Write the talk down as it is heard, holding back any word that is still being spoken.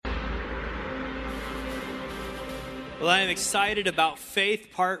Well, I am excited about Faith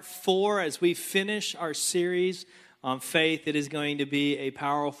Part 4 as we finish our series on faith. It is going to be a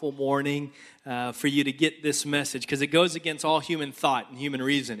powerful morning for you to get this message because it goes against all human thought and human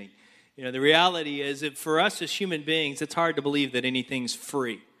reasoning. You know, the reality is that for us as human beings, it's hard to believe that anything's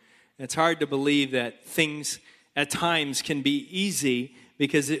free. It's hard to believe that things at times can be easy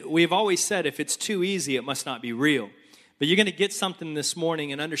because we've always said if it's too easy, it must not be real. But you're going to get something this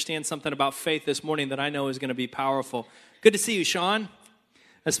morning and understand something about faith this morning that I know is going to be powerful. Good to see you, Sean.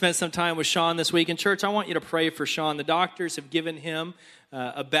 I spent some time with Sean this week in church. I want you to pray for Sean. The doctors have given him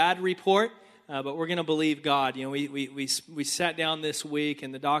a bad report, but we're going to believe God. You know, we sat down this week,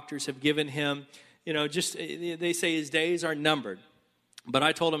 and the doctors have given him, you know, just they say his days are numbered. But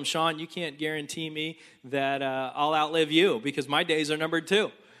I told him, Sean, you can't guarantee me that I'll outlive you because my days are numbered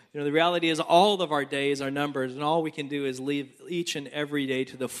too. You know, the reality is all of our days are numbered, and all we can do is live each and every day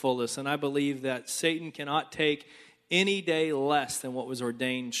to the fullest. And I believe that Satan cannot take any day less than what was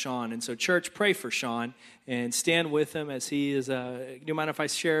ordained Sean. And so, church, pray for Sean and stand with him as he is, do you mind if I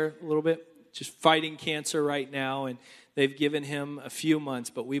share a little bit? Just fighting cancer right now, and they've given him a few months,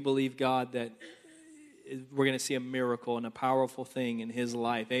 but we believe, God, that we're going to see a miracle and a powerful thing in his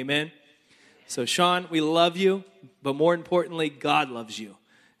life. Amen? So, Sean, we love you, but more importantly, God loves you.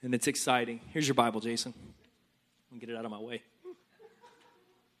 And it's exciting. Here's your Bible, Jason. I'll get it out of my way.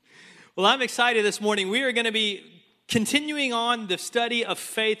 Well, I'm excited this morning. We are going to be continuing on the study of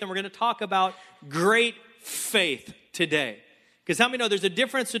faith, and we're going to talk about great faith today. Because how many know there's a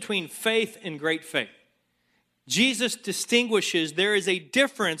difference between faith and great faith? Jesus distinguishes there is a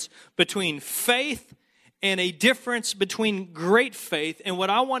difference between faith and a difference between great faith. And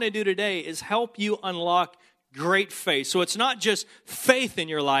what I want to do today is help you unlock great faith. So it's not just faith in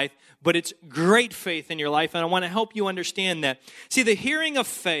your life, but it's great faith in your life. And I want to help you understand that. See, the hearing of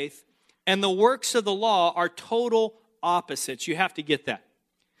faith and the works of the law are total opposites. You have to get that.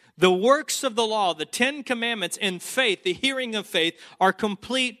 The works of the law, the 10 commandments, and faith, the hearing of faith, are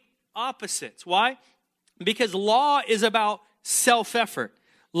complete opposites. Why? Because law is about self-effort.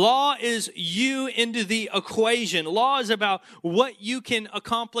 Law is you into the equation. Law is about what you can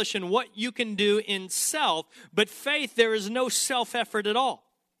accomplish and what you can do in self. But faith, there is no self-effort at all.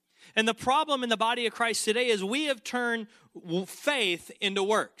 And the problem in the body of Christ today is we have turned faith into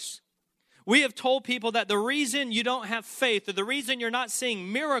works. We have told people that the reason you don't have faith or the reason you're not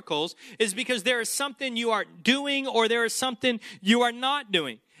seeing miracles is because there is something you are doing or there is something you are not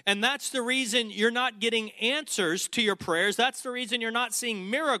doing. And that's the reason you're not getting answers to your prayers. That's the reason you're not seeing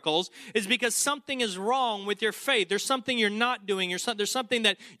miracles is because something is wrong with your faith. There's something you're not doing. There's something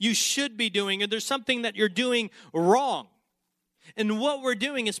that you should be doing, or there's something that you're doing wrong. And what we're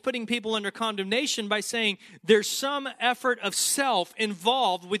doing is putting people under condemnation by saying there's some effort of self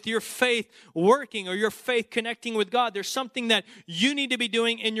involved with your faith working or your faith connecting with God. There's something that you need to be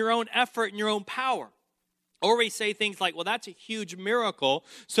doing in your own effort and your own power. Or we say things like, well, that's a huge miracle,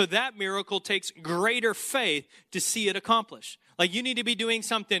 so that miracle takes greater faith to see it accomplished. Like you need to be doing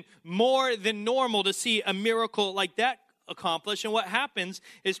something more than normal to see a miracle like that accomplished. And what happens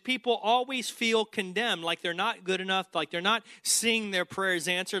is people always feel condemned, like they're not good enough, like they're not seeing their prayers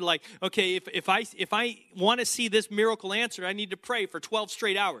answered. Like, okay, if I want to see this miracle answered, I need to pray for 12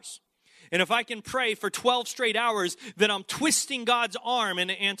 straight hours. And if I can pray for 12 straight hours, then I'm twisting God's arm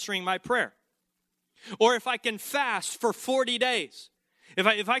into answering my prayer. Or if I can fast for 40 days, if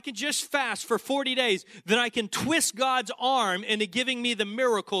I can just fast for 40 days, then I can twist God's arm into giving me the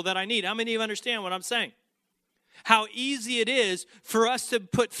miracle that I need. How many of you understand what I'm saying? How easy it is for us to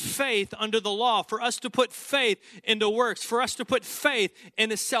put faith under the law, for us to put faith into works, for us to put faith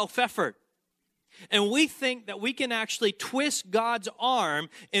into self-effort. And we think that we can actually twist God's arm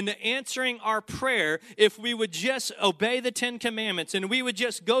into answering our prayer if we would just obey the 10 commandments and we would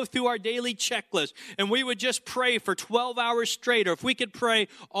just go through our daily checklist and we would just pray for 12 hours straight, or if we could pray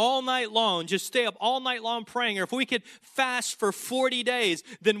all night long, just stay up all night long praying, or if we could fast for 40 days,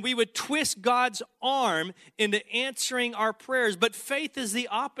 then we would twist God's arm into answering our prayers. But faith is the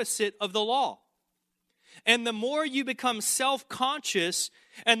opposite of the law. And the more you become self-conscious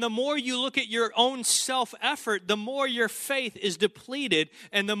and the more you look at your own self-effort, the more your faith is depleted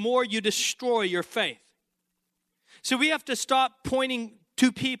and the more you destroy your faith. So we have to stop pointing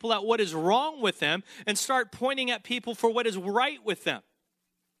to people at what is wrong with them and start pointing at people for what is right with them.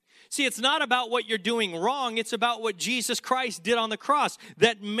 See, it's not about what you're doing wrong. It's about what Jesus Christ did on the cross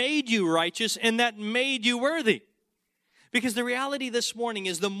that made you righteous and that made you worthy. Because the reality this morning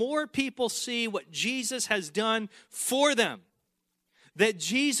is the more people see what Jesus has done for them, that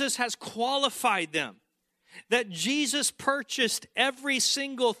Jesus has qualified them, that Jesus purchased every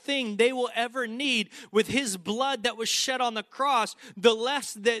single thing they will ever need with his blood that was shed on the cross, the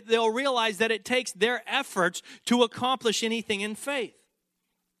less that they'll realize that it takes their efforts to accomplish anything in faith.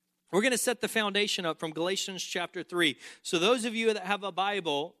 We're going to set the foundation up from Galatians chapter 3. So those of you that have a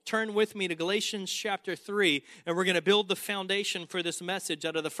Bible, turn with me to Galatians chapter 3, and we're going to build the foundation for this message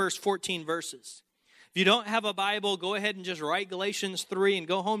out of the first 14 verses. If you don't have a Bible, go ahead and just write Galatians 3 and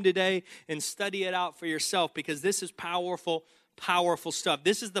go home today and study it out for yourself, because this is powerful, powerful stuff.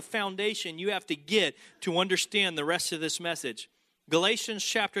 This is the foundation you have to get to understand the rest of this message. Galatians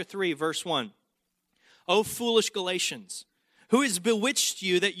chapter 3, verse 1. O foolish Galatians, who has bewitched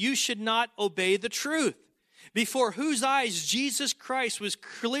you that you should not obey the truth, before whose eyes Jesus Christ was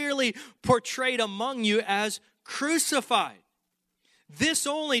clearly portrayed among you as crucified? This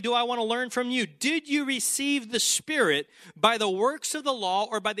only do I want to learn from you. Did you receive the Spirit by the works of the law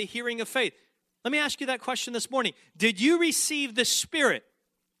or by the hearing of faith? Let me ask you that question this morning. Did you receive the Spirit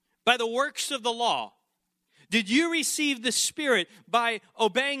by the works of the law? Did you receive the Spirit by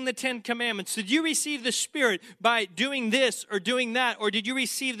obeying the 10 Commandments? Did you receive the Spirit by doing this or doing that? Or did you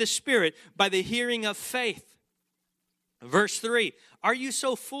receive the Spirit by the hearing of faith? Verse 3, are you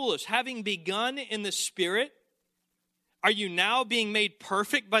so foolish, having begun in the Spirit? Are you now being made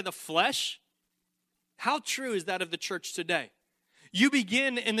perfect by the flesh? How true is that of the church today? You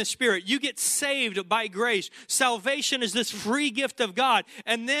begin in the Spirit. You get saved by grace. Salvation is this free gift of God.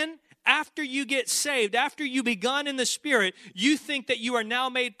 And then after you get saved, after you begun in the Spirit, you think that you are now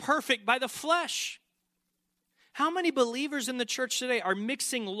made perfect by the flesh. How many believers in the church today are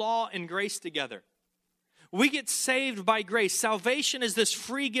mixing law and grace together? We get saved by grace. Salvation is this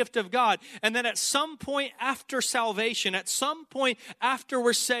free gift of God. And then at some point after salvation, at some point after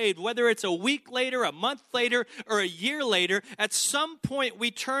we're saved, whether it's a week later, a month later, or a year later, at some point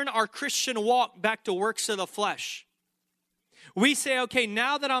we turn our Christian walk back to works of the flesh. We say, okay,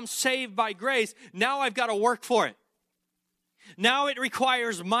 now that I'm saved by grace, now I've got to work for it. Now it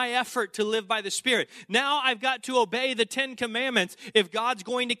requires my effort to live by the Spirit. Now I've got to obey the 10 Commandments if God's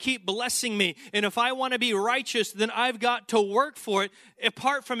going to keep blessing me. And if I want to be righteous, then I've got to work for it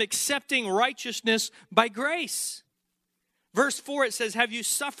apart from accepting righteousness by grace. Verse 4, it says, have you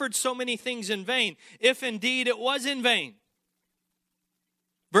suffered so many things in vain, if indeed it was in vain?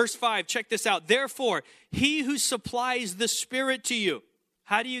 Verse 5, check this out. Therefore, he who supplies the Spirit to you.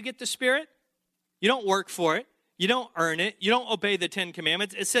 How do you get the Spirit? You don't work for it. You don't earn it. You don't obey the 10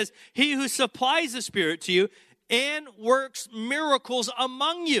 Commandments. It says, he who supplies the Spirit to you and works miracles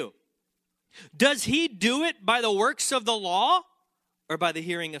among you. Does he do it by the works of the law or by the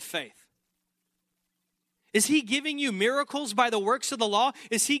hearing of faith? Is he giving you miracles by the works of the law?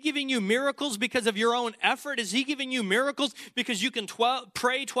 Is he giving you miracles because of your own effort? Is he giving you miracles because you can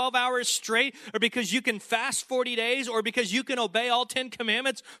pray 12 hours straight, or because you can fast 40 days, or because you can obey all 10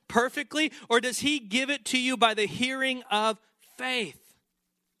 commandments perfectly? Or does he give it to you by the hearing of faith?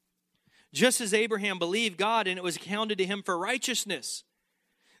 Just as Abraham believed God and it was counted to him for righteousness.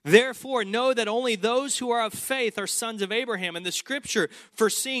 Therefore, know that only those who are of faith are sons of Abraham. And the scripture,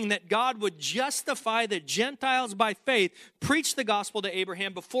 foreseeing that God would justify the Gentiles by faith, preached the gospel to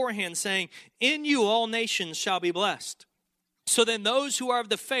Abraham beforehand, saying, in you all nations shall be blessed. So then those who are of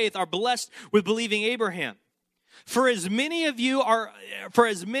the faith are blessed with believing Abraham. For as many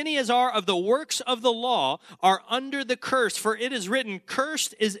as are of the works of the law are under the curse. For it is written,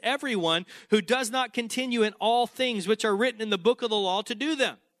 cursed is everyone who does not continue in all things which are written in the book of the law to do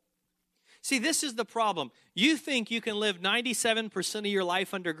them. See, this is the problem. You think you can live 97% of your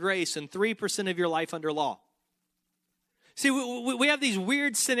life under grace and 3% of your life under law. See, we have these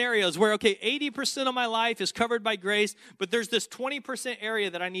weird scenarios where, okay, 80% of my life is covered by grace, but there's this 20%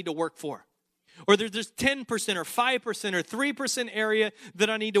 area that I need to work for. Or there's this 10% or 5% or 3% area that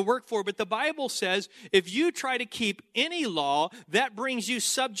I need to work for. But the Bible says if you try to keep any law, that brings you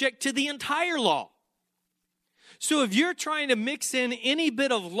subject to the entire law. So if you're trying to mix in any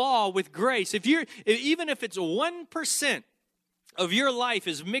bit of law with grace, even if it's 1% of your life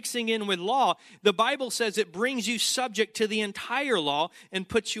is mixing in with law, the Bible says it brings you subject to the entire law and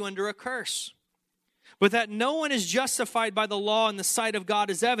puts you under a curse. But that no one is justified by the law in the sight of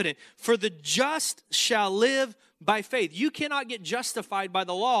God is evident. For the just shall live by faith. You cannot get justified by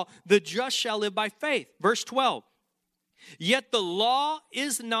the law. The just shall live by faith. Verse 12. Yet the law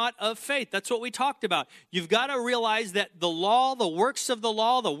is not of faith. That's what we talked about. You've got to realize that the law, the works of the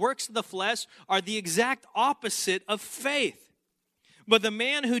law, the works of the flesh are the exact opposite of faith. but the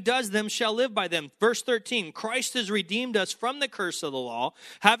man who does them shall live by them. Verse 13, Christ has redeemed us from the curse of the law,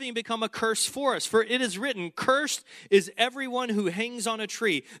 having become a curse for us. For it is written, cursed is everyone who hangs on a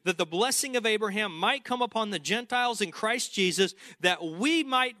tree, that the blessing of Abraham might come upon the Gentiles in Christ Jesus, that we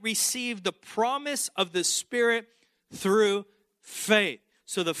might receive the promise of the Spirit through faith.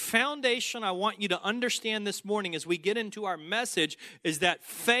 So the foundation I want you to understand this morning as we get into our message is that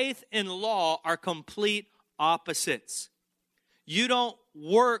faith and law are complete opposites. You don't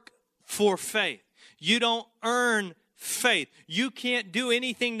work for faith. You don't earn faith. You can't do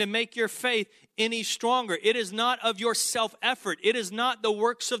anything to make your faith any stronger. It is not of your self-effort. It is not the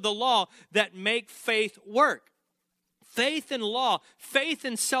works of the law that make faith work. Faith and law, faith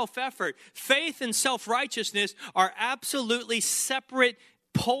and self-effort, faith and self-righteousness are absolutely separate,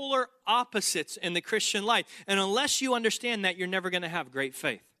 polar opposites in the Christian life. And unless you understand that, you're never going to have great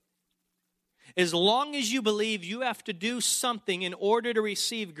faith. As long as you believe you have to do something in order to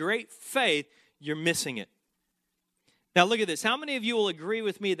receive great faith, you're missing it. Now look at this. How many of you will agree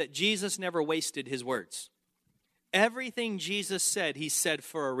with me that Jesus never wasted his words? Everything Jesus said, he said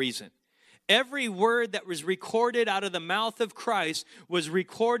for a reason. Every word that was recorded out of the mouth of Christ was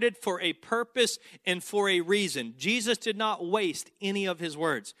recorded for a purpose and for a reason. Jesus did not waste any of his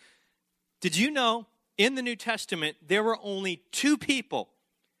words. Did you know in the New Testament there were only 2 people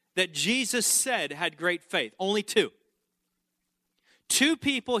that Jesus said had great faith? Only 2. 2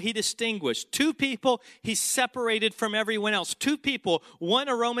 people he distinguished. 2 people he separated from everyone else. 2 people, one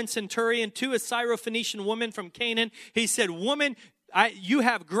a Roman centurion, 2 a Syrophoenician woman from Canaan. He said, woman, you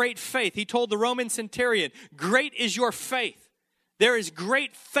have great faith. He told the Roman centurion, great is your faith. There is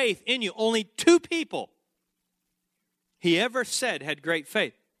great faith in you. Only 2 people he ever said had great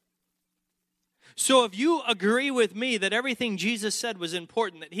faith. So if you agree with me that everything Jesus said was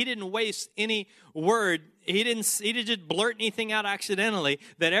important, that he didn't waste any word, he didn't just blurt anything out accidentally,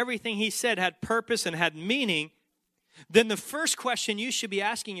 that everything he said had purpose and had meaning, then the first question you should be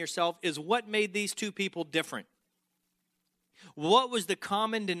asking yourself is, what made these 2 people different? What was the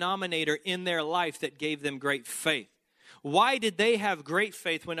common denominator in their life that gave them great faith? Why did they have great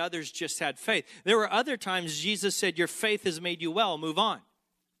faith when others just had faith? There were other times Jesus said, your faith has made you well, move on.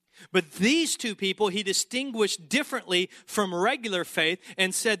 But these 2 people he distinguished differently from regular faith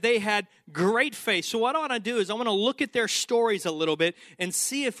and said they had great faith. So what I want to do is I want to look at their stories a little bit and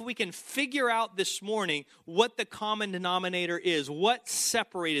see if we can figure out this morning what the common denominator is, what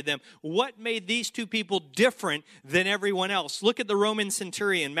separated them, what made these 2 people different than everyone else. Look at the Roman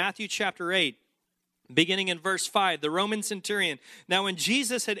centurion, Matthew chapter 8. Beginning in verse 5, the Roman centurion. Now when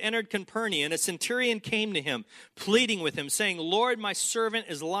Jesus had entered Capernaum, a centurion came to him, pleading with him, saying, Lord, my servant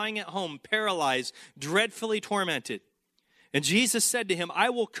is lying at home, paralyzed, dreadfully tormented. And Jesus said to him, I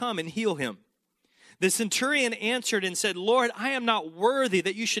will come and heal him. The centurion answered and said, Lord, I am not worthy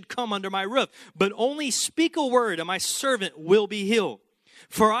that you should come under my roof, but only speak a word, and my servant will be healed.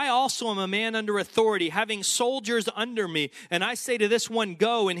 For I also am a man under authority, having soldiers under me. And I say to this one,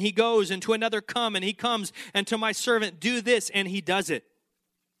 go, and he goes, and to another, come, and he comes, and to my servant, do this, and he does it.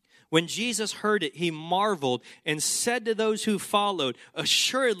 When Jesus heard it, he marveled and said to those who followed,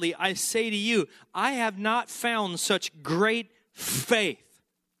 assuredly, I say to you, I have not found such great faith,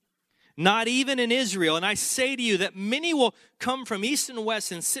 not even in Israel. And I say to you that many will come from east and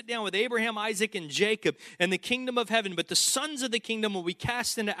west and sit down with Abraham, Isaac, and Jacob in the kingdom of heaven. But the sons of the kingdom will be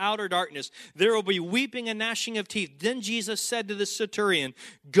cast into outer darkness. There will be weeping and gnashing of teeth. Then Jesus said to the centurion,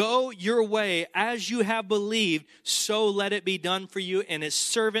 go your way as you have believed, so let it be done for you. And his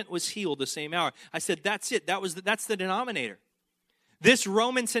servant was healed the same hour. I said, that's it. That's the denominator. This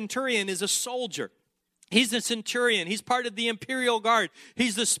Roman centurion is a soldier. He's a centurion. He's part of the imperial guard.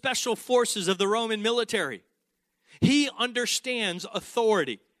 He's the special forces of the Roman military. He understands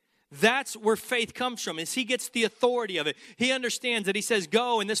authority. That's where faith comes from, is he gets the authority of it. He understands that he says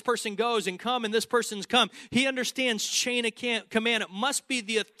go, and this person goes, and come, and this person's come. He understands chain of command. It must be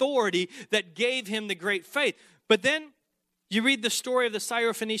the authority that gave him the great faith. But then you read the story of the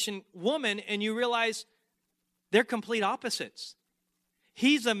Syrophoenician woman, and you realize they're complete opposites.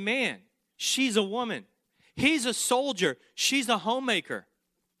 He's a man. She's a woman. He's a soldier. She's a homemaker.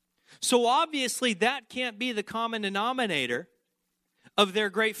 So obviously that can't be the common denominator of their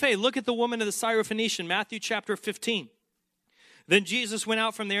great faith. Look at the woman of the Syrophoenician, Matthew chapter 15. Then Jesus went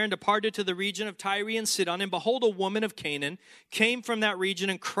out from there and departed to the region of Tyre and Sidon. And behold, a woman of Canaan came from that region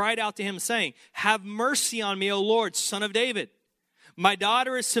and cried out to him, saying, have mercy on me, O Lord, son of David. My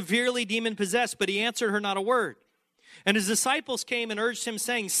daughter is severely demon-possessed. But he answered her not a word. And his disciples came and urged him,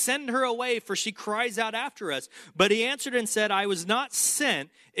 saying, send her away, for she cries out after us. But he answered and said, I was not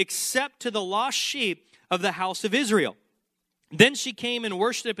sent except to the lost sheep of the house of Israel. Then she came and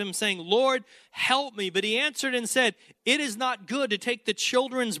worshiped him, saying, Lord, help me. But he answered and said, it is not good to take the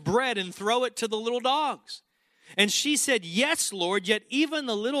children's bread and throw it to the little dogs. And she said, yes, Lord, yet even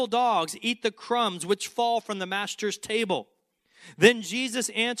the little dogs eat the crumbs which fall from the master's table. Then Jesus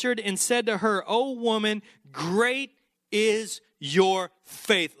answered and said to her, O woman, great is your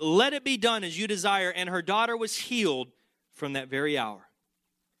faith. Let it be done as you desire. And her daughter was healed from that very hour.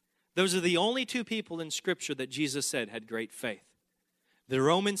 Those are the only two people in Scripture that Jesus said had great faith. The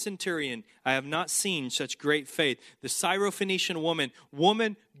Roman centurion, I have not seen such great faith. The Syrophoenician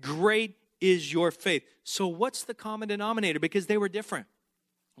woman, great is your faith. So what's the common denominator? Because they were different.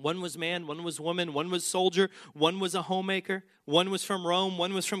 One was man, one was woman, one was soldier, one was a homemaker, one was from Rome,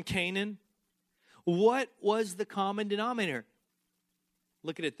 one was from Canaan. What was the common denominator?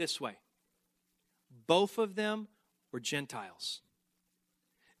 Look at it this way. Both of them were Gentiles.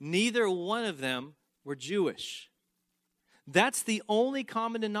 Neither one of them were Jewish. That's the only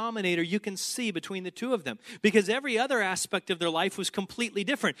common denominator you can see between the two of them, because every other aspect of their life was completely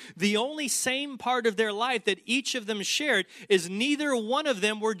different. The only same part of their life that each of them shared is neither one of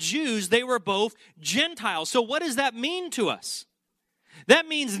them were Jews. They were both Gentiles. So what does that mean to us? That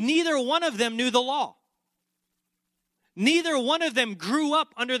means neither one of them knew the law. Neither one of them grew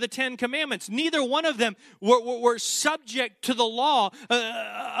up under the Ten Commandments. Neither one of them were subject to the law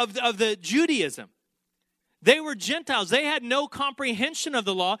of the Judaism. They were Gentiles. They had no comprehension of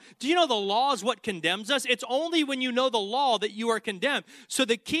the law. Do you know the law is what condemns us? It's only when you know the law that you are condemned. So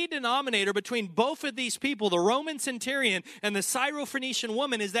the key denominator between both of these people, the Roman centurion and the Syrophoenician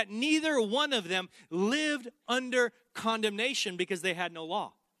woman, is that neither one of them lived under condemnation because they had no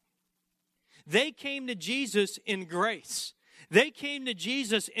law. They came to Jesus in grace. They came to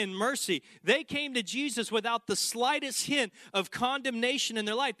Jesus in mercy. They came to Jesus without the slightest hint of condemnation in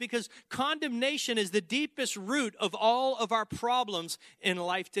their life, because condemnation is the deepest root of all of our problems in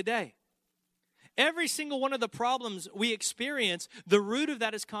life today. Every single one of the problems we experience, the root of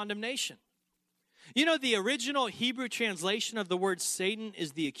that is condemnation. You know, the original Hebrew translation of the word Satan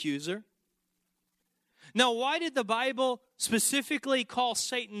is the accuser. Now, why did the Bible specifically call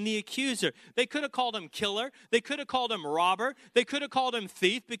Satan the accuser? They could have called him killer. They could have called him robber. They could have called him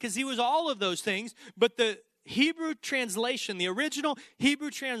thief, because he was all of those things. But the Hebrew translation, the original Hebrew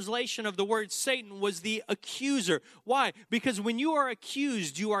translation of the word Satan was the accuser. Why? Because when you are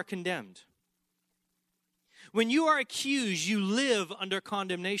accused, you are condemned. When you are accused, you live under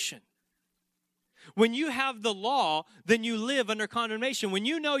condemnation. When you have the law, then you live under condemnation. When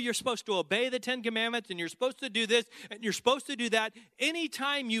you know you're supposed to obey the Ten Commandments and you're supposed to do this and you're supposed to do that,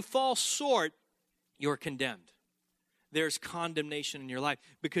 anytime you fall short, you're condemned. There's condemnation in your life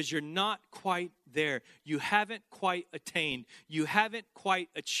because you're not quite there. You haven't quite attained. You haven't quite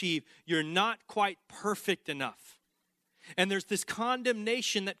achieved. You're not quite perfect enough. And there's this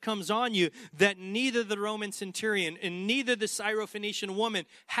condemnation that comes on you that neither the Roman centurion and neither the Syrophoenician woman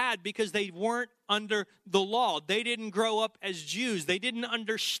had, because they weren't under the law. They didn't grow up as Jews. They didn't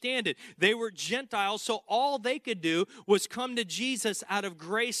understand it. They were Gentiles, so all they could do was come to Jesus out of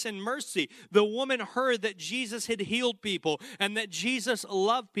grace and mercy. The woman heard that Jesus had healed people and that Jesus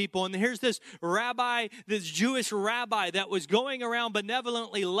loved people. And here's this rabbi, this Jewish rabbi that was going around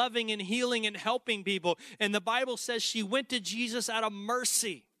benevolently loving and healing and helping people. And the Bible says she went to Jesus out of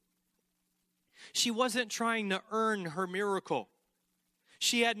mercy. She wasn't trying to earn her miracle.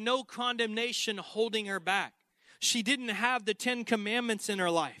 She had no condemnation holding her back. She didn't have the 10 Commandments in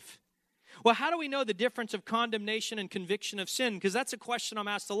her life. Well, how do we know the difference of condemnation and conviction of sin? Because that's a question I'm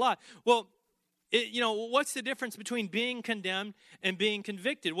asked a lot. Well, what's the difference between being condemned and being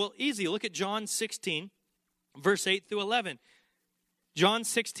convicted? Well, easy. Look at John 16, verse 8 through 11. John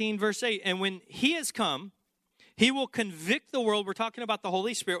 16, verse 8. And when he has come, he will convict the world. We're talking about the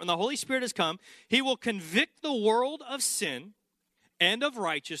Holy Spirit. When the Holy Spirit has come, he will convict the world of sin and of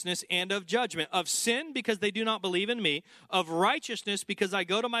righteousness and of judgment. Of sin, because they do not believe in me. Of righteousness, because I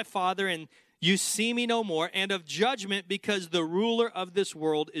go to my Father and you see me no more. And of judgment, because the ruler of this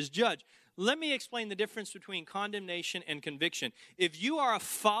world is judged. Let me explain the difference between condemnation and conviction. If you are a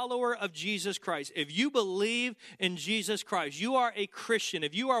follower of Jesus Christ, if you believe in Jesus Christ, you are a Christian.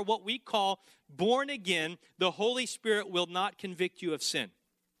 If you are what we call born again, the Holy Spirit will not convict you of sin.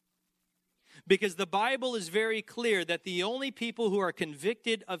 Because the Bible is very clear that the only people who are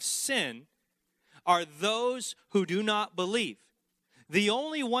convicted of sin are those who do not believe. The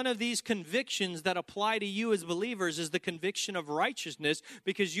only one of these convictions that apply to you as believers is the conviction of righteousness,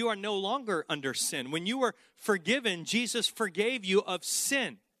 because you are no longer under sin. When you were forgiven, Jesus forgave you of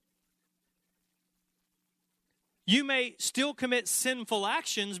sin. You may still commit sinful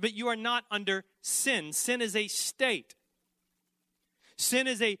actions, but you are not under sin. Sin is a state. Sin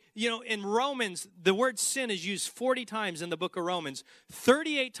is in Romans, the word sin is used 40 times in the book of Romans.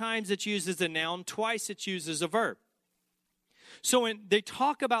 38 times it's used as a noun, twice it's used as a verb. So when they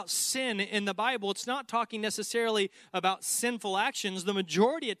talk about sin in the Bible, it's not talking necessarily about sinful actions. The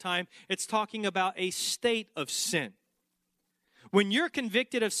majority of time, it's talking about a state of sin. When you're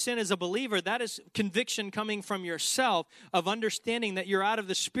convicted of sin as a believer, that is conviction coming from yourself of understanding that you're out of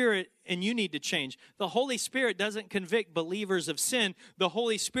the Spirit and you need to change. The Holy Spirit doesn't convict believers of sin. The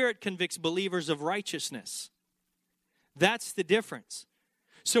Holy Spirit convicts believers of righteousness. That's the difference.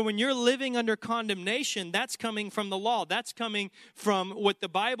 So when you're living under condemnation, that's coming from the law. That's coming from what the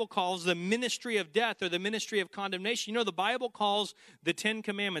Bible calls the ministry of death or the ministry of condemnation. You know, the Bible calls the 10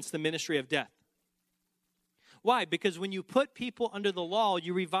 Commandments the ministry of death. Why? Because when you put people under the law,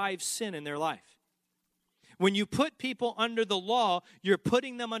 you revive sin in their life. When you put people under the law, you're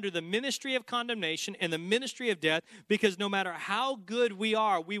putting them under the ministry of condemnation and the ministry of death, because no matter how good we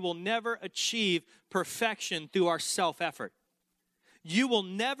are, we will never achieve perfection through our self-effort. You will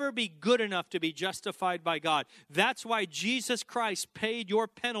never be good enough to be justified by God. That's why Jesus Christ paid your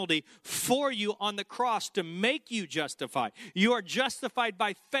penalty for you on the cross to make you justified. You are justified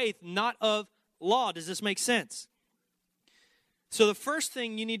by faith, not of law. Does this make sense? So the first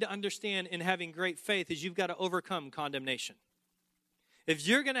thing you need to understand in having great faith is you've got to overcome condemnation. If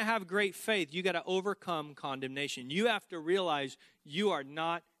you're going to have great faith, you got to overcome condemnation. You have to realize you are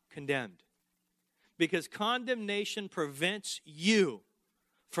not condemned. Because condemnation prevents you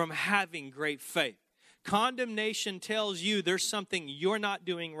from having great faith. Condemnation tells you there's something you're not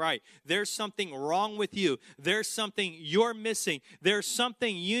doing right. There's something wrong with you. There's something you're missing. There's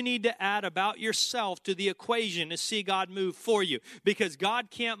something you need to add about yourself to the equation to see God move for you. Because God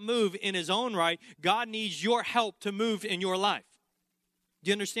can't move in His own right. God needs your help to move in your life. Do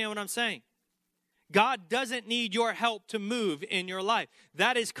you understand what I'm saying? God doesn't need your help to move in your life.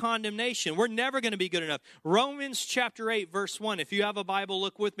 That is condemnation. We're never going to be good enough. Romans chapter 8, verse 1. If you have a Bible,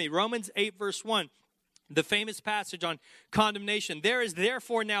 look with me. Romans 8, verse 1. The famous passage on condemnation. There is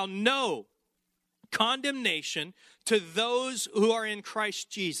therefore now no condemnation to those who are in Christ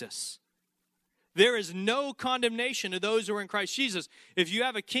Jesus. There is no condemnation to those who are in Christ Jesus. If you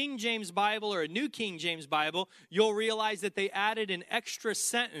have a King James Bible or a New King James Bible, you'll realize that they added an extra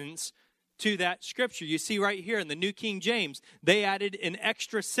sentence to that scripture. You see right here in the New King James, they added an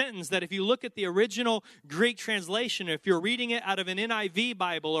extra sentence that if you look at the original Greek translation, if you're reading it out of an NIV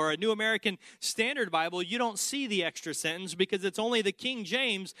Bible or a New American Standard Bible, you don't see the extra sentence because it's only the King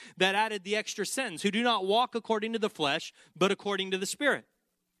James that added the extra sentence, who do not walk according to the flesh, but according to the Spirit.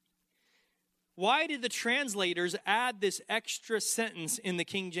 Why did the translators add this extra sentence in the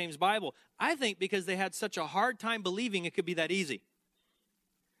King James Bible? I think because they had such a hard time believing it could be that easy.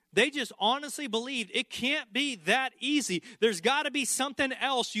 They just honestly believed it can't be that easy. There's got to be something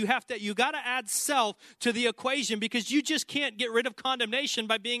else. You got to add self to the equation because you just can't get rid of condemnation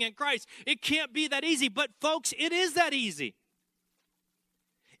by being in Christ. It can't be that easy. But folks, it is that easy.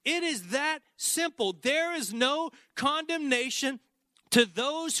 It is that simple. There is no condemnation to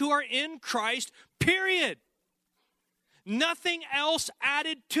those who are in Christ, period. Nothing else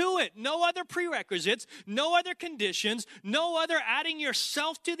added to it. No other prerequisites, no other conditions, no other adding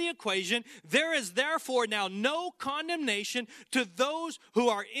yourself to the equation. There is therefore now no condemnation to those who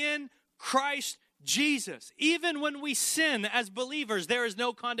are in Christ Jesus. Even when we sin as believers, there is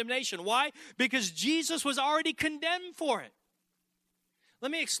no condemnation. Why? Because Jesus was already condemned for it.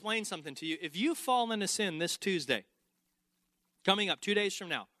 Let me explain something to you. If you fall into sin this Tuesday, coming up 2 days from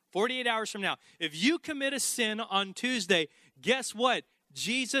now, 48 hours from now, if you commit a sin on Tuesday, guess what?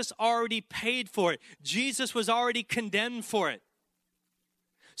 Jesus already paid for it. Jesus was already condemned for it.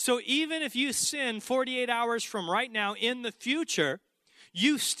 So even if you sin 48 hours from right now in the future,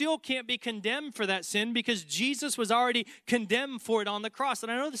 you still can't be condemned for that sin because Jesus was already condemned for it on the cross.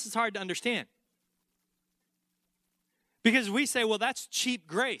 And I know this is hard to understand. Because we say, well, that's cheap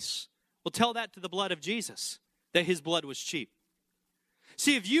grace. Well, tell that to the blood of Jesus, that His blood was cheap.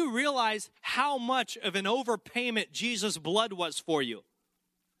 See, if you realize how much of an overpayment Jesus' blood was for you,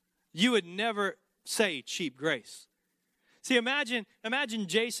 you would never say cheap grace. See, imagine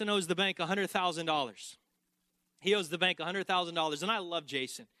Jason owes the bank $100,000. He owes the bank $100,000, and I love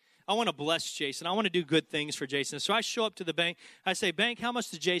Jason. I want to bless Jason. I want to do good things for Jason. So I show up to the bank. I say, bank, how much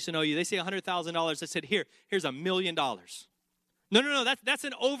does Jason owe you? They say $100,000. I said, here's $1 million. No, that's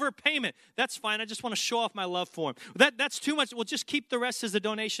an overpayment. That's fine. I just want to show off my love for him. That's too much. Well, just keep the rest as a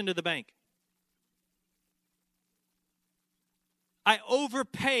donation to the bank. I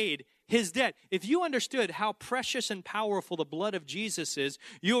overpaid his debt. If you understood how precious and powerful the blood of Jesus is,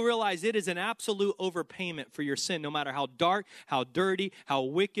 you'll realize it is an absolute overpayment for your sin. No matter how dark, how dirty, how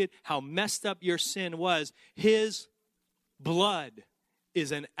wicked, how messed up your sin was, his blood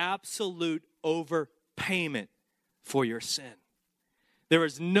is an absolute overpayment for your sin. There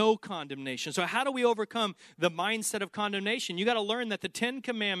is no condemnation. So how do we overcome the mindset of condemnation? You got to learn that the 10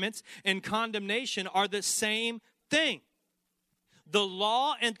 Commandments and condemnation are the same thing. The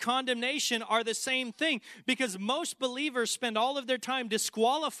law and condemnation are the same thing, because most believers spend all of their time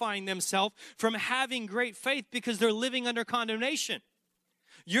disqualifying themselves from having great faith because they're living under condemnation.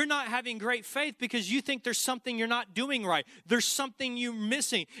 You're not having great faith because you think there's something you're not doing right. There's something you're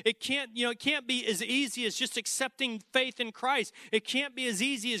missing. It can't be as easy as just accepting faith in Christ. It can't be as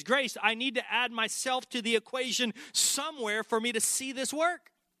easy as grace. I need to add myself to the equation somewhere for me to see this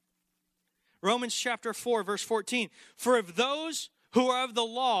work. Romans chapter 4, verse 14. For if those who are of the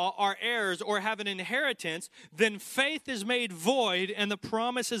law are heirs or have an inheritance, then faith is made void and the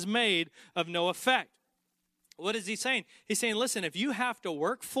promise is made of no effect. What is he saying? He's saying, listen, if you have to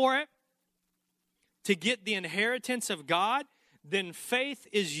work for it to get the inheritance of God, then faith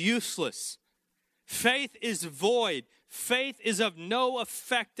is useless. Faith is void. Faith is of no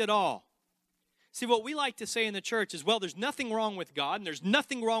effect at all. See, what we like to say in the church is, well, there's nothing wrong with God and there's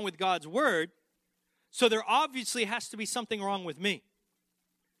nothing wrong with God's word, so there obviously has to be something wrong with me.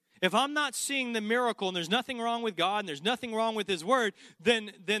 If I'm not seeing the miracle and there's nothing wrong with God and there's nothing wrong with his word,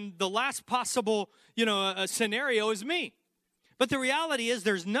 then the last possible, scenario is me. But the reality is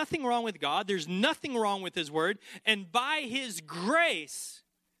there's nothing wrong with God, there's nothing wrong with his word, and by his grace,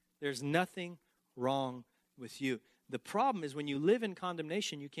 there's nothing wrong with you. The problem is when you live in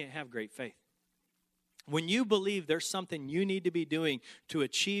condemnation, you can't have great faith. When you believe there's something you need to be doing to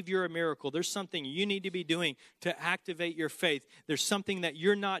achieve your miracle, there's something you need to be doing to activate your faith, there's something that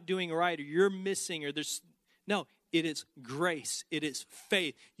you're not doing right or you're missing or no, it is grace. It is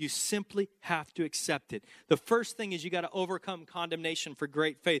faith. You simply have to accept it. The first thing is you got to overcome condemnation for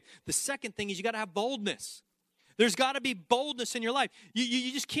great faith. The second thing is you got to have boldness. There's got to be boldness in your life.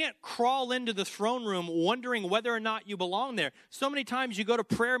 You just can't crawl into the throne room wondering whether or not you belong there. So many times you go to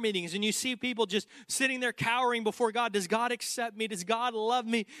prayer meetings and you see people just sitting there cowering before God. Does God accept me? Does God love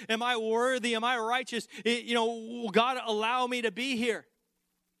me? Am I worthy? Am I righteous? Will God allow me to be here?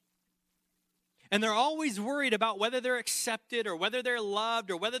 And they're always worried about whether they're accepted or whether they're loved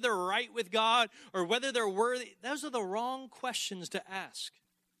or whether they're right with God or whether they're worthy. Those are the wrong questions to ask.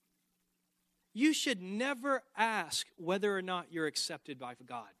 You should never ask whether or not you're accepted by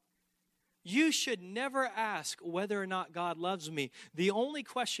God. You should never ask whether or not God loves me. The only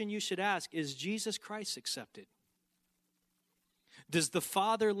question you should ask is, Jesus Christ accepted? Does the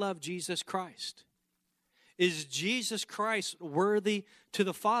Father love Jesus Christ? Is Jesus Christ worthy to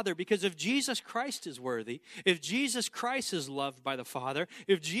the Father? Because if Jesus Christ is worthy, if Jesus Christ is loved by the Father,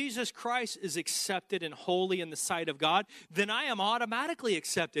 if Jesus Christ is accepted and holy in the sight of God, then I am automatically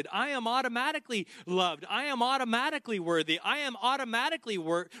accepted. I am automatically loved. I am automatically worthy. I am automatically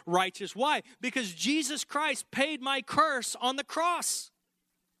righteous. Why? Because Jesus Christ paid my curse on the cross.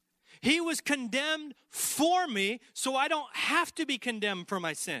 He was condemned for me, so I don't have to be condemned for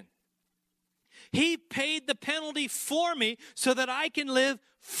my sin. He paid the penalty for me so that I can live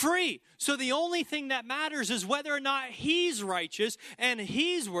free. So the only thing that matters is whether or not he's righteous and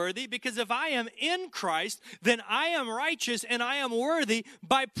he's worthy, because if I am in Christ, then I am righteous and I am worthy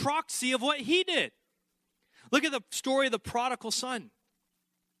by proxy of what he did. Look at the story of the prodigal son.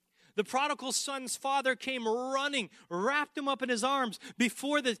 The prodigal son's father came running, wrapped him up in his arms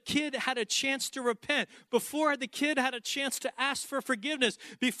before the kid had a chance to repent, before the kid had a chance to ask for forgiveness,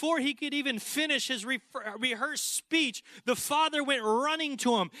 before he could even finish his rehearsed speech. The father went running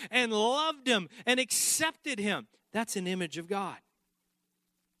to him and loved him and accepted him. That's an image of God.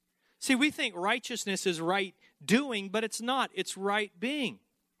 See, we think righteousness is right doing, but it's not. It's right being.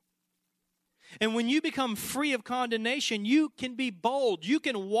 And when you become free of condemnation, you can be bold. You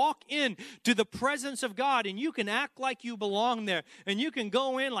can walk in to the presence of God and you can act like you belong there. And you can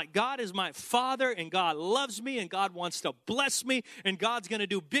go in like God is my Father and God loves me and God wants to bless me and God's going to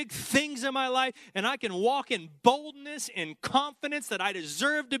do big things in my life. And I can walk in boldness and confidence that I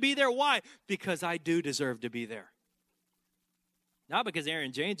deserve to be there. Why? Because I do deserve to be there. Not because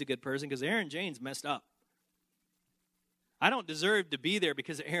Aaron Jane's a good person, because Aaron Jane's messed up. I don't deserve to be there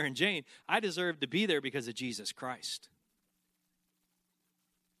because of Aaron Jane. I deserve to be there because of Jesus Christ.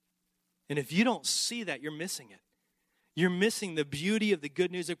 And if you don't see that, you're missing it. You're missing the beauty of the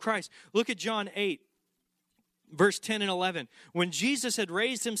good news of Christ. Look at John 8. Verse 10 and 11. When Jesus had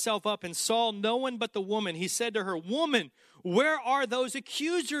raised himself up and saw no one but the woman, he said to her, "Woman, where are those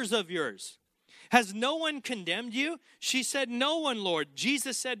accusers of yours? Has no one condemned you?" She said, "No one, Lord."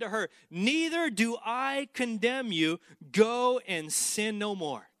 Jesus said to her, "Neither do I condemn you. Go and sin no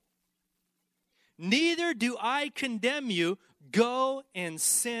more." Neither do I condemn you. Go and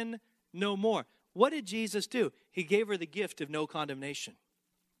sin no more. What did Jesus do? He gave her the gift of no condemnation.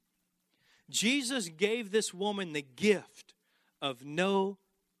 Jesus gave this woman the gift of no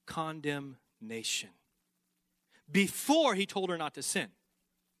condemnation before he told her not to sin.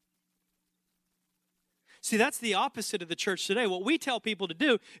 See, that's the opposite of the church today. What we tell people to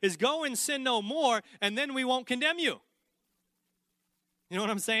do is go and sin no more, and then we won't condemn you. You know what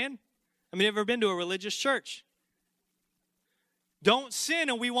I'm saying? I mean, ever been to a religious church? Don't sin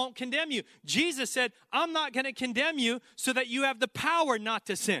and we won't condemn you. Jesus said, I'm not going to condemn you so that you have the power not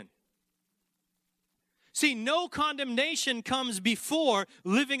to sin. See, no condemnation comes before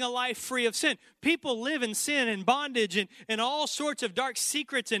living a life free of sin. People live in sin and bondage and all sorts of dark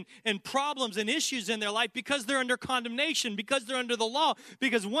secrets and problems and issues in their life because they're under condemnation, because they're under the law.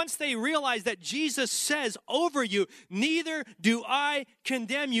 Because once they realize that Jesus says over you, neither do I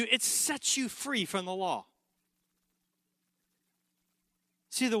condemn you, it sets you free from the law.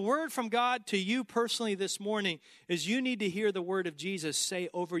 See, the word from God to you personally this morning is you need to hear the word of Jesus say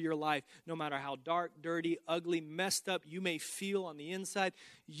over your life, no matter how dark, dirty, ugly, messed up you may feel on the inside,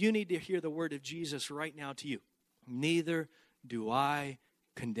 you need to hear the word of Jesus right now to you. Neither do I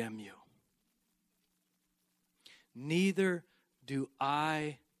condemn you. Neither do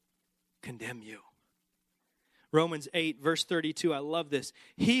I condemn you. Romans 8, verse 32, I love this.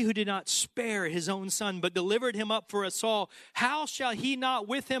 He who did not spare his own son, but delivered him up for us all, how shall he not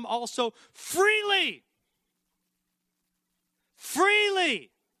with him also freely? Freely.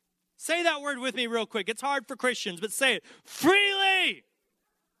 Say that word with me real quick. It's hard for Christians, but say it. Freely.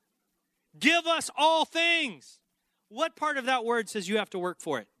 Give us all things. What part of that word says you have to work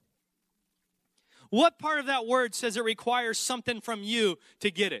for it? What part of that word says it requires something from you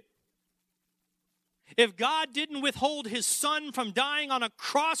to get it? If God didn't withhold his son from dying on a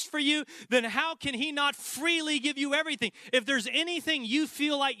cross for you, then how can he not freely give you everything? If there's anything you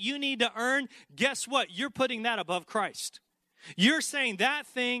feel like you need to earn, guess what? You're putting that above Christ. You're saying that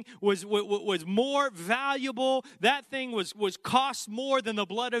thing was more valuable, that thing was cost more than the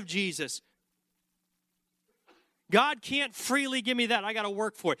blood of Jesus. God can't freely give me that. I got to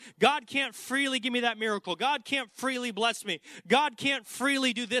work for it. God can't freely give me that miracle. God can't freely bless me. God can't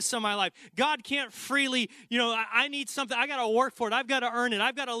freely do this in my life. God can't freely, I need something. I got to work for it. I've got to earn it.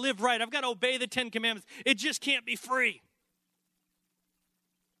 I've got to live right. I've got to obey the 10 Commandments. It just can't be free.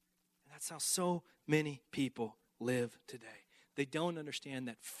 That's how so many people live today. They don't understand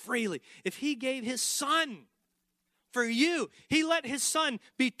that freely. If he gave his son for you, he let his son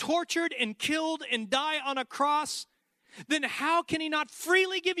be tortured and killed and die on a cross, then how can he not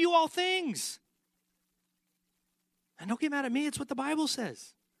freely give you all things? And don't get mad at me, it's what the Bible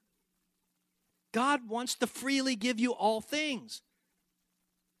says. God wants to freely give you all things.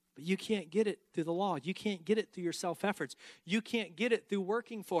 But you can't get it through the law. You can't get it through your self-efforts. You can't get it through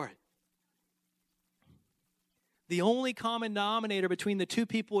working for it. The only common denominator between the two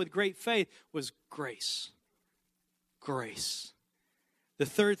people with great faith was grace. Grace. The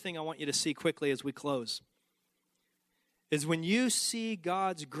third thing I want you to see quickly as we close is when you see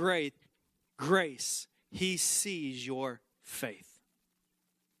God's great grace, he sees your faith.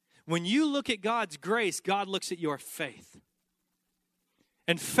 When you look at God's grace, God looks at your faith.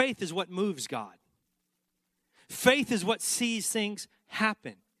 And faith is what moves God. Faith is what sees things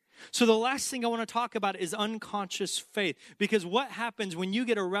happen. So the last thing I want to talk about is unconscious faith. Because what happens when you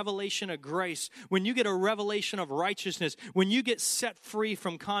get a revelation of grace, when you get a revelation of righteousness, when you get set free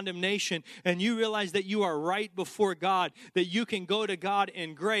from condemnation and you realize that you are right before God, that you can go to God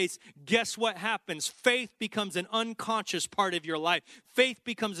in grace, guess what happens? Faith becomes an unconscious part of your life. Faith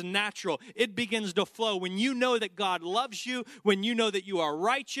becomes natural. It begins to flow. When you know that God loves you, when you know that you are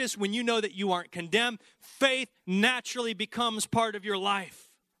righteous, when you know that you aren't condemned, faith naturally becomes part of your life.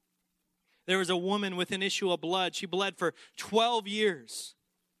 There was a woman with an issue of blood. She bled for 12 years.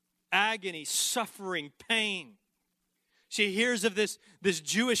 Agony, suffering, pain. She hears of this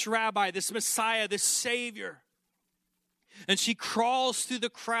Jewish rabbi, this Messiah, this Savior. And she crawls through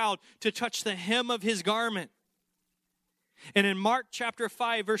the crowd to touch the hem of his garment. And in Mark chapter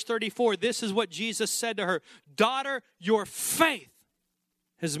 5, verse 34, this is what Jesus said to her. Daughter, your faith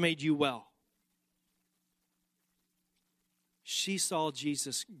has made you well. She saw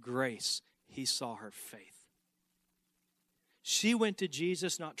Jesus' grace. He saw her faith. She went to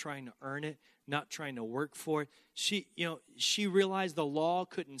Jesus not trying to earn it, not trying to work for it. She realized the law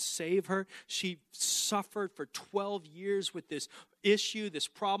couldn't save her. She suffered for 12 years with this issue, this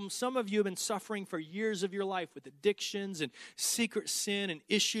problem. Some of you have been suffering for years of your life with addictions and secret sin and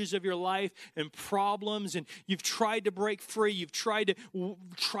issues of your life and problems, and you've tried to break free. You've tried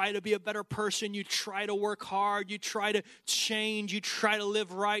to be a better person. You try to work hard. You try to change. You try to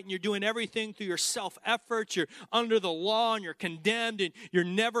live right, and you're doing everything through your self-effort. You're under the law, and you're condemned, and you're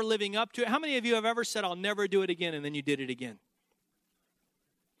never living up to it. How many of you have ever said, I'll never do it again, and then you did it again?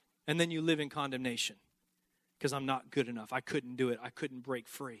 And then you live in condemnation. Because I'm not good enough. I couldn't do it. I couldn't break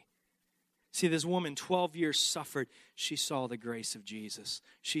free. See, this woman, 12 years suffered. She saw the grace of Jesus.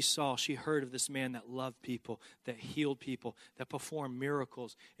 She heard of this man that loved people, that healed people, that performed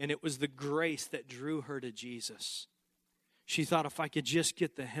miracles. And it was the grace that drew her to Jesus. She thought, if I could just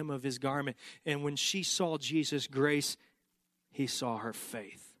get the hem of his garment. And when she saw Jesus' grace, he saw her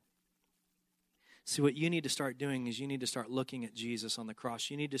faith. See, what you need to start doing is you need to start looking at Jesus on the cross.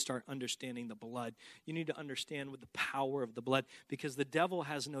 You need to start understanding the blood. You need to understand with the power of the blood, because the devil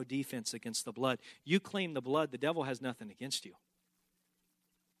has no defense against the blood. You claim the blood, the devil has nothing against you.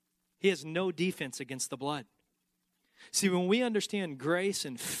 He has no defense against the blood. See, when we understand grace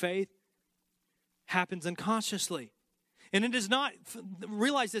and faith happens unconsciously. And it is not,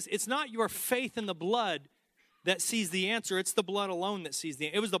 realize this, it's not your faith in the blood that sees the answer. It's the blood alone that sees the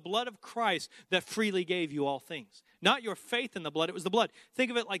answer. It was the blood of Christ that freely gave you all things. Not your faith in the blood, it was the blood. Think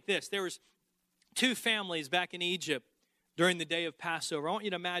of it like this. There was two families back in Egypt during the day of Passover. I want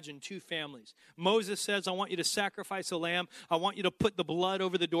you to imagine two families. Moses says, I want you to sacrifice a lamb. I want you to put the blood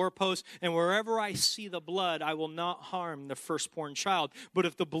over the doorpost. And wherever I see the blood, I will not harm the firstborn child. But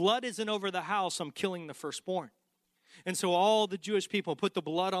if the blood isn't over the house, I'm killing the firstborn. And so all the Jewish people put the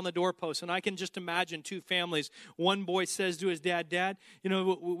blood on the doorpost. And I can just imagine two families. One boy says to his dad, Dad,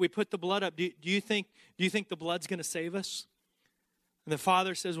 we put the blood up. Do you think the blood's going to save us? And the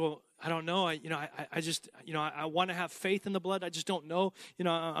father says, well, I don't know. I want to have faith in the blood. I just don't know.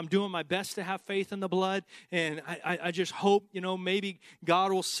 I'm doing my best to have faith in the blood. And I just hope, maybe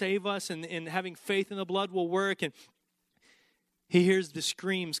God will save us and having faith in the blood will work. And he hears the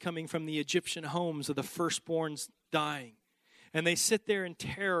screams coming from the Egyptian homes of the firstborns dying. And they sit there in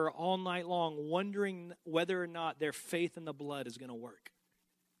terror all night long, wondering whether or not their faith in the blood is going to work.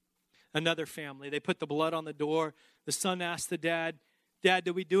 Another family, they put the blood on the door. The son asked the dad, Dad,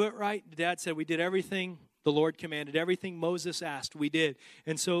 did we do it right? The dad said, we did everything the Lord commanded. Everything Moses asked, we did.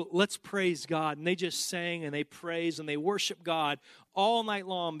 And so let's praise God. And they just sang and they praised and they worshiped God all night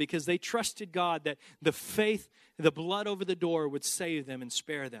long because they trusted God that the faith, the blood over the door would save them and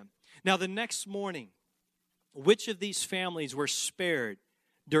spare them. Now the next morning, which of these families were spared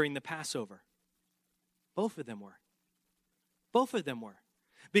during the Passover? Both of them were. Both of them were.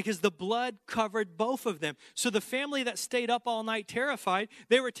 Because the blood covered both of them. So the family that stayed up all night terrified,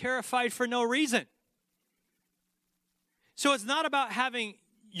 they were terrified for no reason. So it's not about having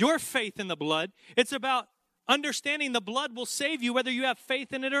your faith in the blood. It's about understanding the blood will save you whether you have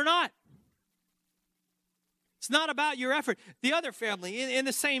faith in it or not. It's not about your effort. The other family, in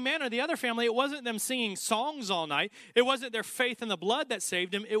the same manner, the other family, it wasn't them singing songs all night. It wasn't their faith in the blood that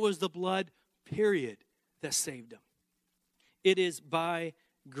saved them. It was the blood, period, that saved them. It is by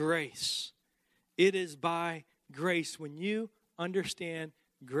grace. It is by grace. When you understand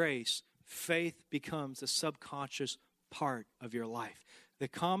grace, faith becomes a subconscious part of your life. The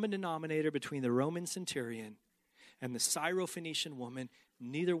common denominator between the Roman centurion and the Syrophoenician woman,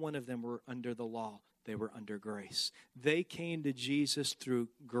 neither one of them were under the law. They were under grace. They came to Jesus through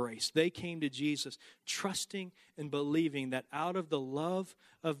grace. They came to Jesus trusting and believing that out of the love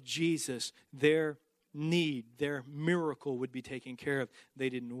of Jesus, their need, their miracle would be taken care of. They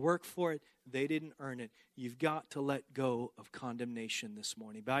didn't work for it. They didn't earn it. You've got to let go of condemnation this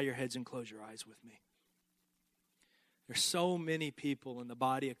morning. Bow your heads and close your eyes with me. There's so many people in the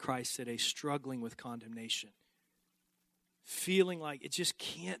body of Christ today struggling with condemnation, feeling like it just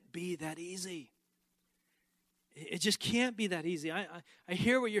can't be that easy. It just can't be that easy. I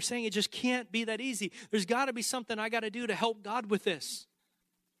hear what you're saying. It just can't be that easy. There's got to be something I got to do to help God with this.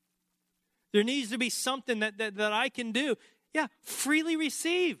 There needs to be something that I can do. Yeah, freely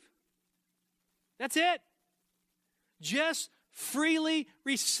receive. That's it. Just freely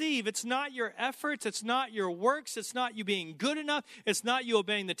receive. It's not your efforts. It's not your works. It's not you being good enough. It's not you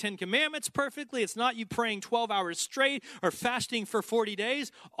obeying the 10 Commandments perfectly. It's not you praying 12 hours straight or fasting for 40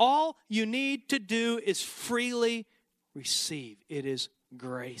 days. All you need to do is freely receive. It is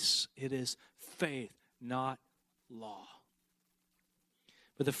grace. It is faith, not law.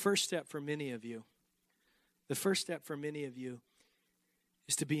 But the first step for many of you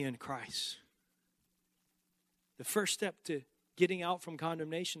is to be in Christ. The first step to getting out from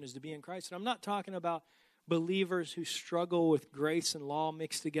condemnation is to be in Christ. And I'm not talking about believers who struggle with grace and law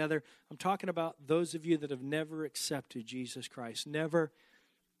mixed together. I'm talking about those of you that have never accepted Jesus Christ, never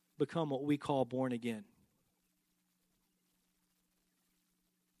become what we call born again.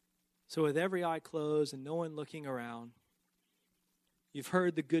 So with every eye closed and no one looking around, you've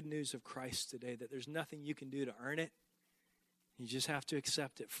heard the good news of Christ today, that there's nothing you can do to earn it. You just have to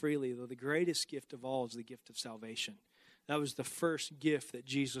accept it freely, though the greatest gift of all is the gift of salvation. That was the first gift that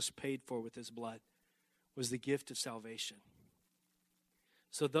Jesus paid for with his blood, was the gift of salvation.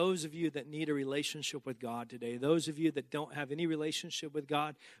 So those of you that need a relationship with God today, those of you that don't have any relationship with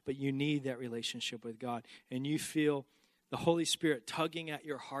God, but you need that relationship with God, and you feel the Holy Spirit tugging at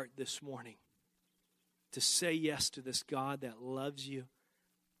your heart this morning to say yes to this God that loves you,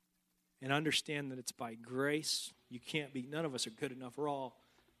 and understand that it's by grace. You can't be, none of us are good enough.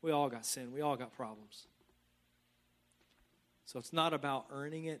 We all got sin. We all got problems. So it's not about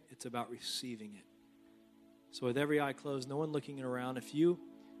earning it, it's about receiving it. So with every eye closed, no one looking around, if you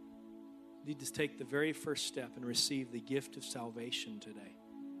need to take the very first step and receive the gift of salvation today,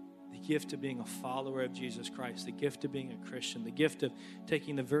 the gift of being a follower of Jesus Christ, the gift of being a Christian, the gift of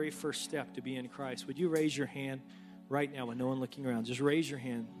taking the very first step to be in Christ, would you raise your hand right now with no one looking around? Just raise your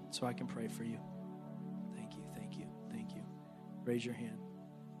hand so I can pray for you. Thank you, thank you, thank you. Raise your hand.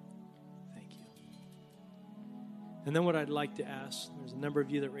 Thank you. And then what I'd like to ask, there's a number of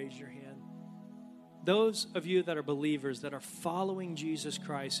you that raised your hand. Those of you that are believers, that are following Jesus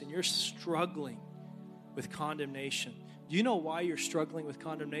Christ, and you're struggling with condemnation. Do you know why you're struggling with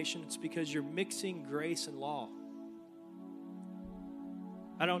condemnation? It's because you're mixing grace and law.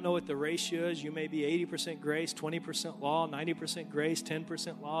 I don't know what the ratio is. You may be 80% grace, 20% law, 90% grace,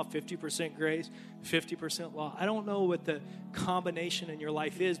 10% law, 50% grace, 50% law. I don't know what the combination in your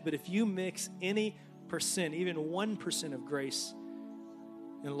life is, but if you mix any percent, even 1% of grace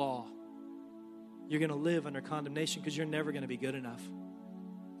and law, you're going to live under condemnation because you're never going to be good enough.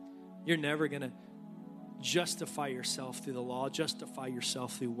 You're never going to justify yourself through the law, justify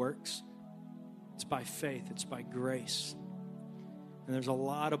yourself through works. It's by faith. It's by grace. And there's a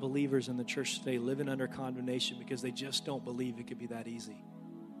lot of believers in the church today living under condemnation because they just don't believe it could be that easy.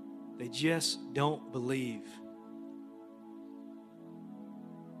 They just don't believe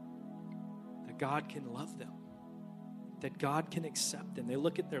that God can love them, that God can accept them. They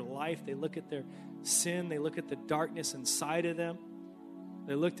look at their life, they look at their sin, they look at the darkness inside of them.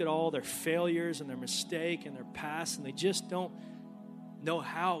 They looked at all their failures and their mistake and their past, and they just don't know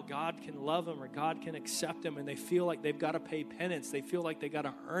how God can love them or God can accept them, and they feel like they've got to pay penance. They feel like they got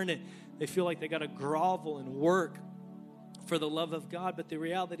to earn it. They feel like they got to grovel and work for the love of God. But the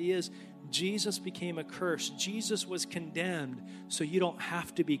reality is, Jesus became a curse. Jesus was condemned, so you don't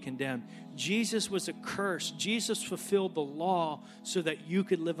have to be condemned. Jesus was a curse. Jesus fulfilled the law so that you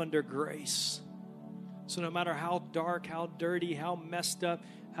could live under grace. So no matter how dark, how dirty, how messed up,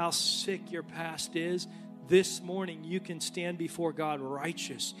 how sick your past is, this morning you can stand before God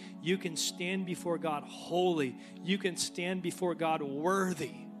righteous. You can stand before God holy. You can stand before God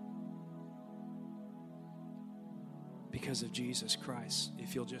worthy because of Jesus Christ,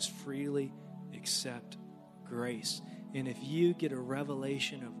 if you'll just freely accept grace. And if you get a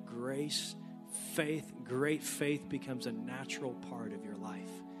revelation of grace, faith, great faith becomes a natural part of your life.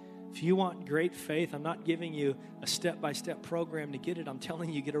 If you want great faith, I'm not giving you a step-by-step program to get it. I'm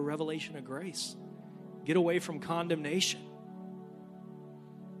telling you, get a revelation of grace. Get away from condemnation.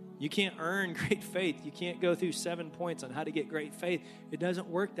 You can't earn great faith. You can't go through 7 points on how to get great faith. It doesn't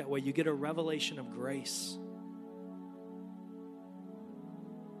work that way. You get a revelation of grace.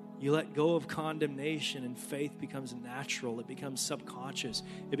 You let go of condemnation and faith becomes natural. It becomes subconscious.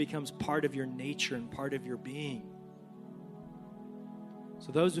 It becomes part of your nature and part of your being.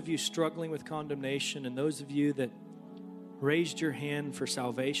 So those of you struggling with condemnation and those of you that raised your hand for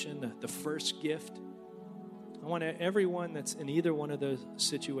salvation, the first gift, I want everyone that's in either one of those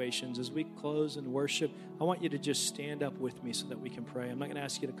situations, as we close and worship, I want you to just stand up with me so that we can pray. I'm not going to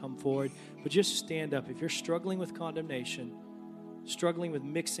ask you to come forward, but just stand up. If you're struggling with condemnation, struggling with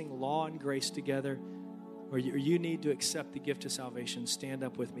mixing law and grace together, or you need to accept the gift of salvation, stand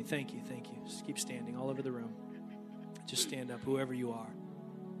up with me. Thank you, thank you. Just keep standing all over the room. Just stand up, whoever you are.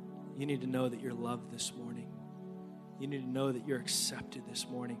 You need to know that you're loved this morning. You need to know that you're accepted this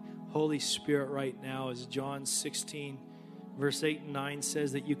morning. Holy Spirit, right now, as John 16, verse 8 and 9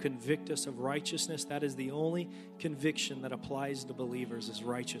 says that you convict us of righteousness. That is the only conviction that applies to believers, is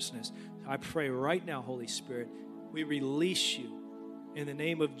righteousness. I pray right now, Holy Spirit, we release you in the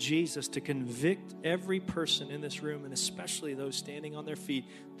name of Jesus to convict every person in this room, and especially those standing on their feet,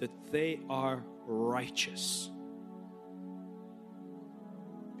 that they are righteous.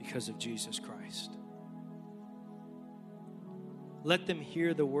 because of Jesus Christ. Let them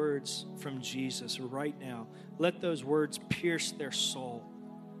hear the words from Jesus right now. Let those words pierce their soul.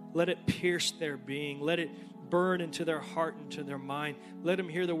 Let it pierce their being. Let it burn into their heart, into their mind. Let them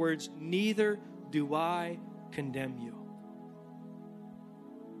hear the words, neither do I condemn you.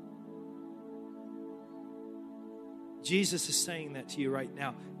 Jesus is saying that to you right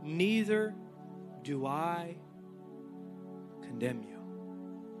now. Neither do I condemn you.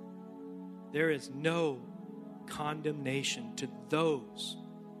 There is no condemnation to those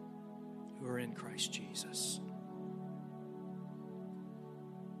who are in Christ Jesus.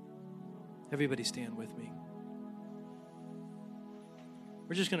 Everybody stand with me.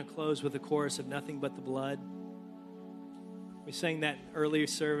 We're just going to close with a chorus of Nothing But the Blood. We sang that earlier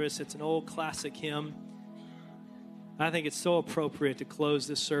service. It's an old classic hymn. I think it's so appropriate to close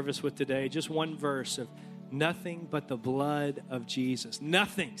this service with today. Just one verse of nothing but the blood of Jesus.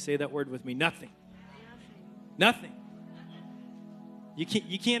 Nothing. Say that word with me. Nothing. Nothing.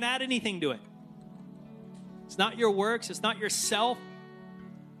 You can't add anything to it. It's not your works. It's not yourself.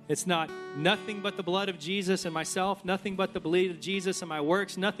 It's not nothing but the blood of Jesus and myself. Nothing but the blood of Jesus and my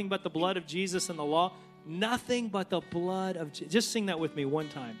works. Nothing but the blood of Jesus and the law. Nothing but the blood of Jesus. Just sing that with me one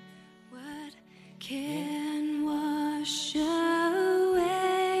time. What can wash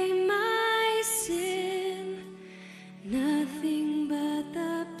away my sin? Nothing but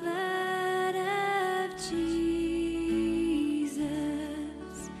the blood of Jesus.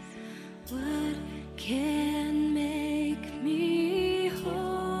 What can make me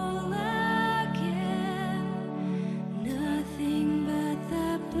whole again? Nothing but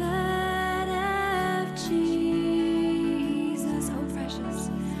the blood of Jesus. Oh, precious.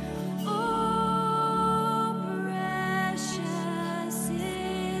 Oh, precious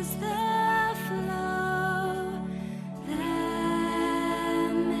is the flow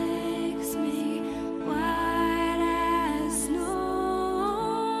that makes me white as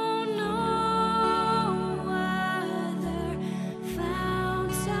snow. No other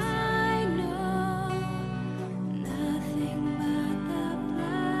fount I know. Nothing but the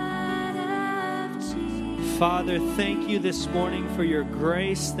blood of Jesus. Father, thank you this morning for your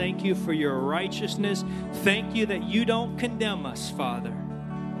grace. Thank you for your righteousness. Thank you that you don't condemn us, Father.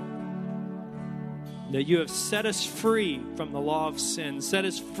 That you have set us free from the law of sin, set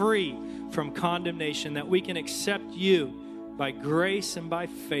us free from condemnation, that we can accept you by grace and by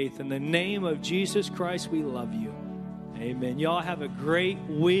faith. In the name of Jesus Christ, we love you. Amen. Y'all have a great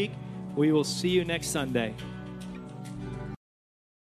week. We will see you next Sunday.